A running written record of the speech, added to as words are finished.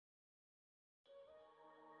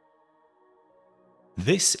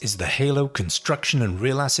This is the Halo Construction and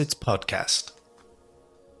Real Assets podcast.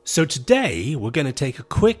 So today we're going to take a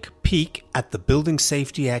quick peek at the Building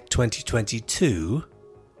Safety Act 2022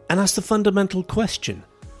 and ask the fundamental question: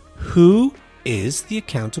 who is the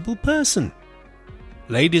accountable person?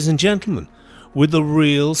 Ladies and gentlemen, would the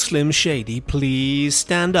real Slim Shady please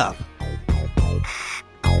stand up?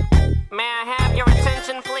 May I have your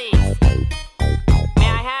attention, please? May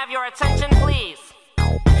I have your attention, please?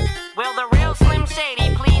 Will the real Slim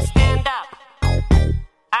Shady please stand up?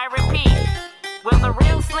 I repeat, will the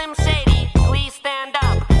real Slim Shady please stand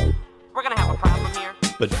up? We're gonna have a problem here.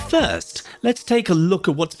 But first, let's take a look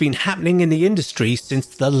at what's been happening in the industry since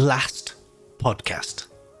the last podcast.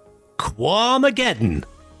 Quamageddon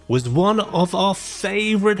was one of our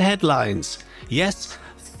favourite headlines. Yes,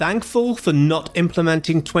 thankful for not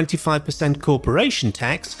implementing 25% corporation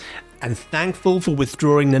tax, and thankful for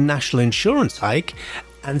withdrawing the national insurance hike,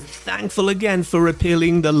 and thankful again for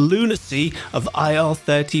repealing the lunacy of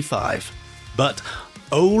IR35. But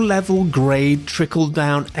O-level grade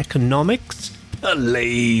trickle-down economics?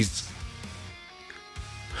 Please.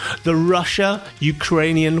 The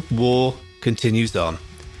Russia-Ukrainian war continues on,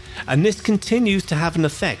 and this continues to have an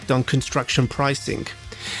effect on construction pricing,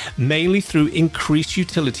 mainly through increased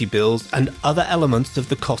utility bills and other elements of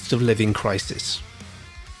the cost of living crisis.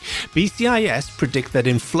 BCIS predict that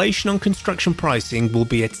inflation on construction pricing will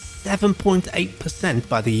be at 7.8%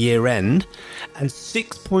 by the year end and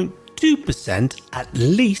 6.2% at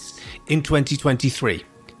least in 2023.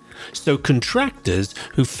 So contractors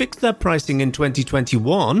who fixed their pricing in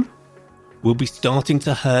 2021 will be starting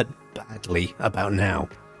to hurt badly about now.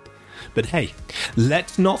 But hey,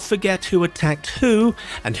 let's not forget who attacked who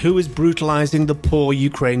and who is brutalizing the poor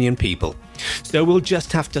Ukrainian people. So we'll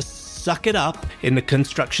just have to suck it up in the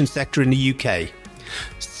construction sector in the UK.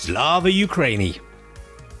 Slava Ukraini.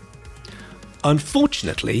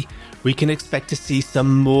 Unfortunately, we can expect to see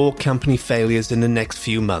some more company failures in the next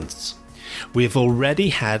few months. We have already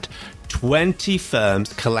had 20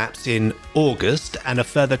 firms collapse in August and a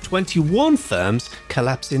further 21 firms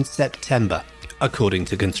collapse in September, according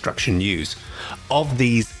to Construction News. Of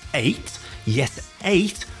these 8, yes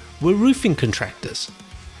 8, were roofing contractors.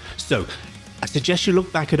 So, I suggest you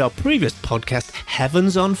look back at our previous podcast,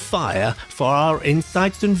 Heavens on Fire, for our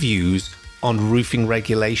insights and views on roofing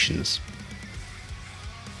regulations.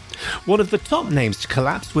 One of the top names to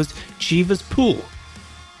collapse was Chivas Pool.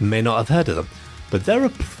 You may not have heard of them, but they're a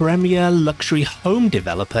premier luxury home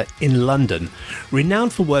developer in London,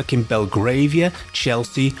 renowned for work in Belgravia,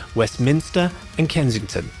 Chelsea, Westminster and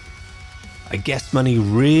Kensington. I guess money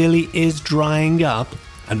really is drying up,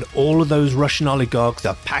 and all of those Russian oligarchs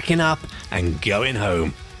are packing up and going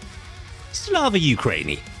home. Slava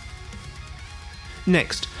Ukraini.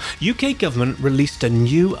 Next, UK government released a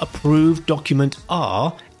new approved document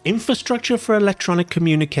R, Infrastructure for Electronic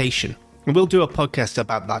Communication. And we'll do a podcast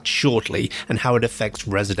about that shortly and how it affects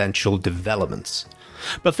residential developments.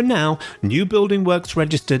 But for now, new building works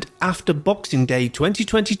registered after Boxing Day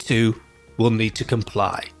 2022 will need to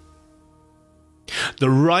comply. The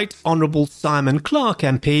Right Honourable Simon Clarke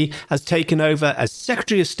MP has taken over as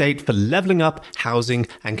Secretary of State for Levelling Up, Housing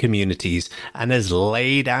and Communities and has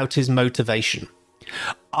laid out his motivation.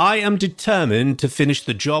 I am determined to finish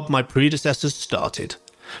the job my predecessors started,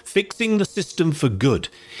 fixing the system for good,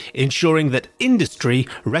 ensuring that industry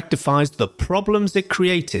rectifies the problems it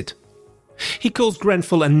created. He calls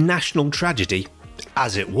Grenfell a national tragedy,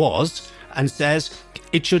 as it was, and says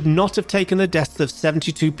it should not have taken the deaths of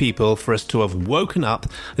 72 people for us to have woken up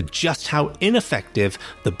just how ineffective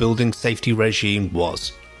the building safety regime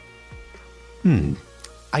was.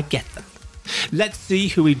 I get that. Let's see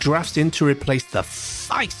who he drafts in to replace the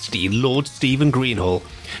feisty Lord Stephen Greenhall,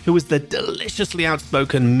 who was the deliciously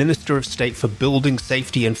outspoken Minister of State for Building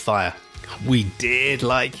Safety and Fire. We did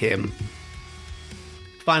like him.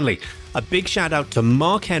 Finally, a big shout out to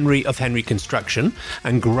Mark Henry of Henry Construction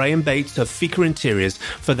and Graham Bates of Fika Interiors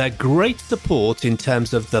for their great support in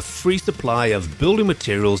terms of the free supply of building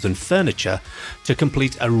materials and furniture to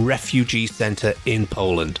complete a refugee centre in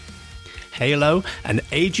Poland. Halo and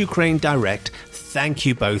Aid Ukraine Direct, thank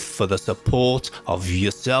you both for the support of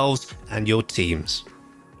yourselves and your teams.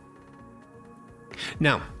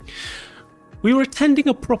 Now, we were attending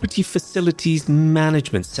a property facilities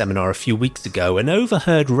management seminar a few weeks ago and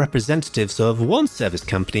overheard representatives of one service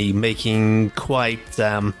company making quite,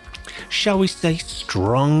 shall we say,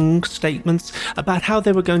 strong statements about how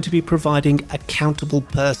they were going to be providing accountable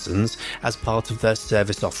persons as part of their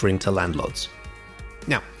service offering to landlords.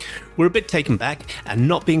 Now, we're a bit taken back, and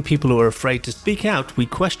not being people who are afraid to speak out, we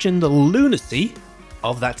questioned the lunacy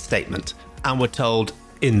of that statement, and were told,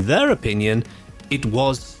 in their opinion, it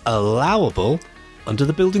was allowable under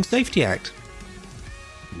the Building Safety Act.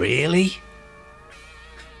 Really?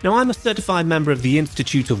 Now, I'm a certified member of the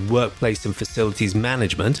Institute of Workplace and Facilities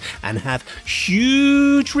Management and have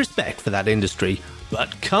huge respect for that industry.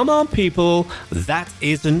 But come on, people, that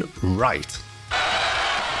isn't right.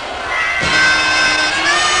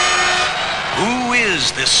 Who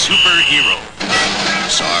is this superhero?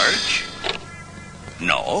 Sarge?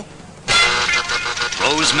 No.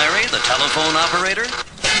 Rosemary, the telephone operator?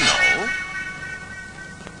 No.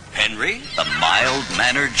 Henry, the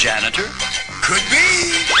mild-mannered janitor? Could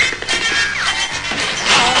be.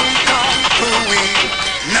 Hong Kong Phooey,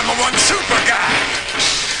 #1 super guy.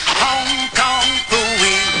 Hong Kong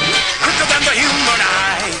Phooey, quicker than the human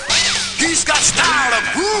eye. He's got style, a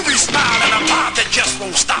groovy smile, and a mouth that just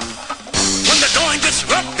won't stop. When the going gets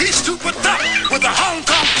rough, he's super tough with a Hong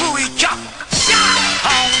Kong Phooey chop.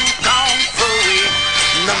 Hong Kong Phooey,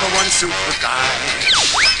 #1 super guy.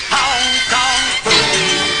 Hong Kong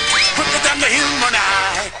Phooey, quicker than the human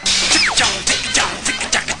eye.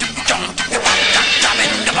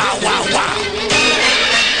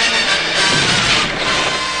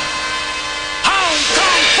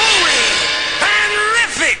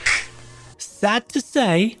 Sad to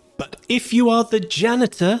say, but if you are the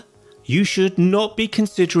janitor, you should not be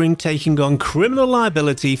considering taking on criminal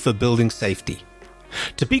liability for building safety.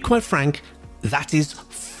 To be quite frank, that is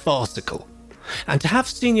farcical. And to have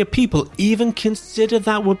senior people even consider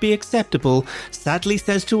that would be acceptable sadly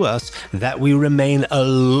says to us that we remain a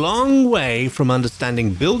long way from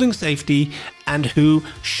understanding building safety and who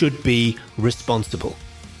should be responsible.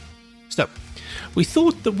 So, we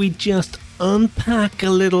thought that we'd just unpack a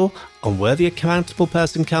little on where the accountable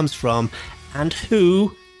person comes from and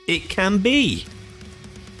who it can be.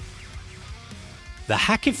 The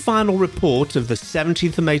Hackett Final Report of the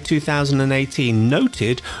 17th of May 2018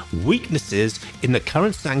 noted weaknesses in the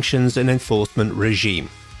current sanctions and enforcement regime.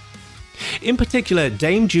 In particular,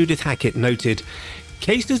 Dame Judith Hackett noted,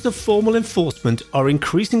 cases of formal enforcement are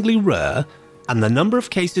increasingly rare and the number of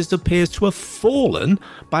cases appears to have fallen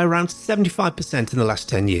by around 75% in the last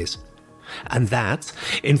 10 years. And that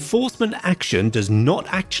enforcement action does not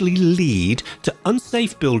actually lead to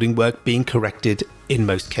unsafe building work being corrected in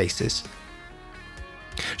most cases.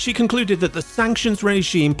 She concluded that the sanctions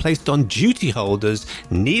regime placed on duty holders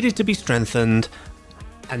needed to be strengthened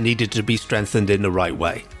and needed to be strengthened in the right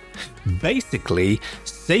way. Basically,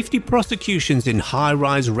 safety prosecutions in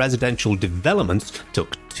high-rise residential developments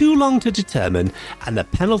took too long to determine and the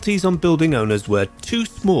penalties on building owners were too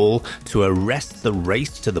small to arrest the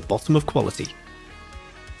race to the bottom of quality.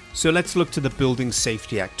 So let's look to the Building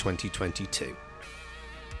Safety Act 2022.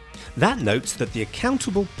 That notes that the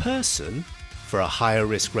accountable person for a higher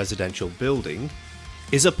risk residential building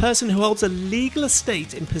is a person who holds a legal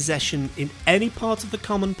estate in possession in any part of the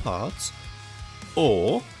common parts,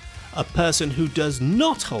 or a person who does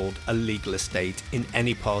not hold a legal estate in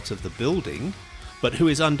any part of the building, but who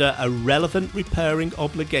is under a relevant repairing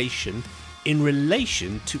obligation in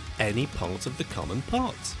relation to any part of the common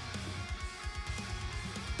parts.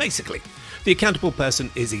 Basically, the accountable person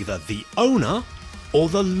is either the owner or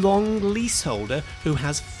the long leaseholder who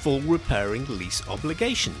has full repairing lease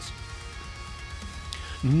obligations.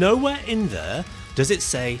 Nowhere in there does it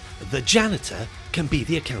say the janitor can be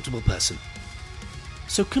the accountable person.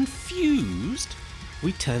 So confused,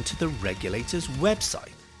 we turn to the regulator's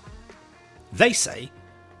website. They say,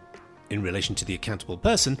 in relation to the accountable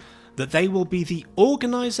person, that they will be the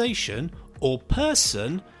organisation or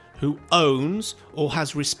person who owns or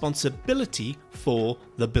has responsibility for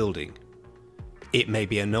the building. It may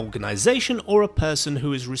be an organisation or a person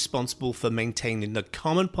who is responsible for maintaining the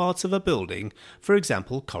common parts of a building, for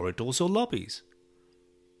example, corridors or lobbies.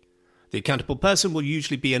 The accountable person will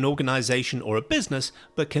usually be an organisation or a business,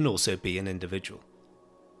 but can also be an individual.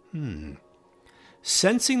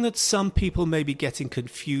 Sensing that some people may be getting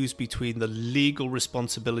confused between the legal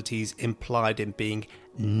responsibilities implied in being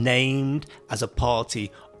named as a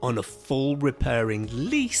party on a full repairing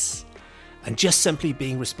lease, and just simply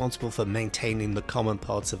being responsible for maintaining the common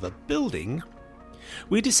parts of a building,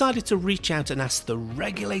 we decided to reach out and ask the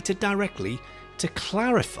regulator directly to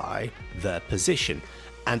clarify their position,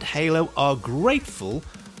 and Halo are grateful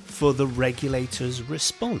for the regulator's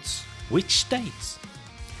response, which states,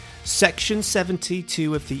 Section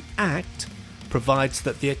 72 of the Act provides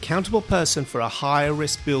that the accountable person for a higher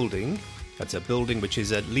risk building, that's a building which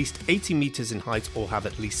is at least 80 metres in height or have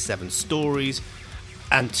at least 7 stories,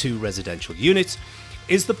 and 2 residential units,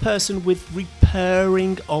 is the person with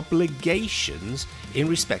repairing obligations in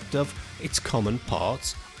respect of its common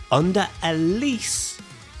parts under a lease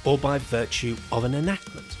or by virtue of an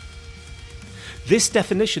enactment. This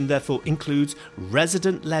definition therefore includes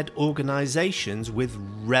resident-led organisations with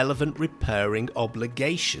relevant repairing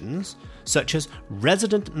obligations, such as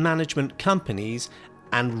resident management companies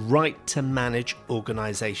and right-to-manage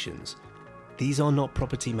organisations. These are not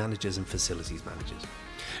property managers and facilities managers.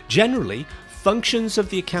 Generally, functions of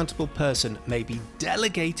the accountable person may be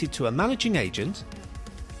delegated to a managing agent,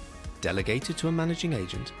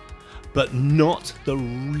 but not the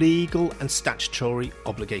legal and statutory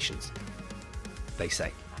obligations. They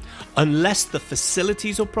say, unless the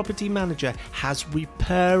facilities or property manager has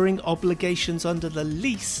repairing obligations under the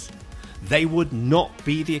lease, they would not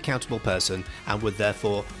be the accountable person and would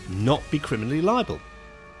therefore not be criminally liable.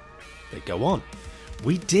 They go on.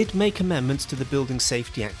 We did make amendments to the Building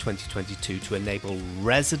Safety Act 2022 to enable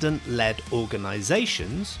resident-led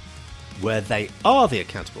organisations, where they are the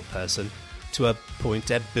accountable person, to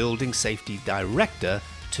appoint a building safety director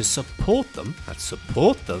to support them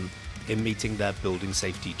in meeting their building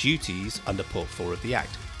safety duties under Part 4 of the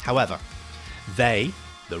Act. However, they,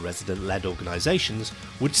 the resident-led organisations,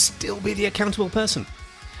 would still be the accountable person,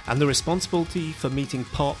 and the responsibility for meeting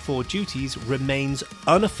Part 4 duties remains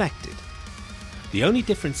unaffected. The only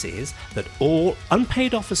difference is that all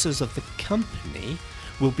unpaid officers of the company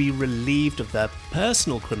will be relieved of their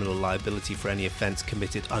personal criminal liability for any offence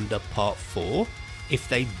committed under Part 4 if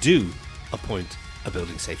they do appoint a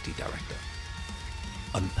building safety director.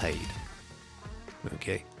 Unpaid.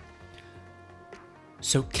 Okay.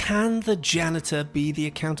 So can the janitor be the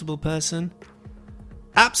accountable person?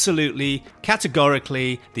 Absolutely,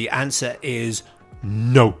 categorically, the answer is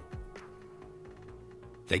no.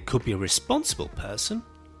 They could be a responsible person,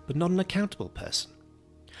 but not an accountable person.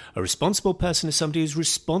 A responsible person is somebody who's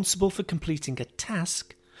responsible for completing a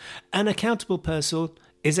task. An accountable person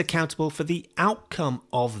is accountable for the outcome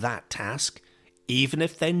of that task, even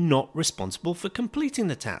if they're not responsible for completing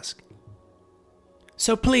the task.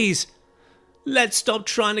 So please, let's stop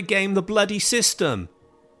trying to game the bloody system.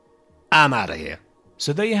 I'm out of here.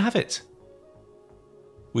 So there you have it.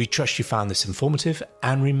 We trust you found this informative,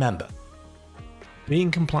 and remember, being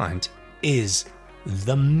compliant is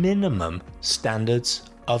the minimum standards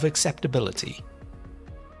of acceptability,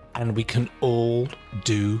 and we can all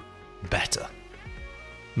do better.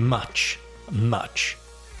 Much, much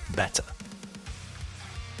better.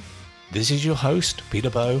 This is your host, Peter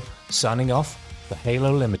Bow, signing off for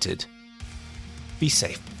Halo Limited. Be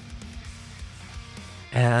safe.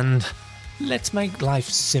 And let's make life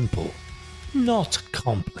simple, not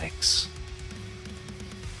complex.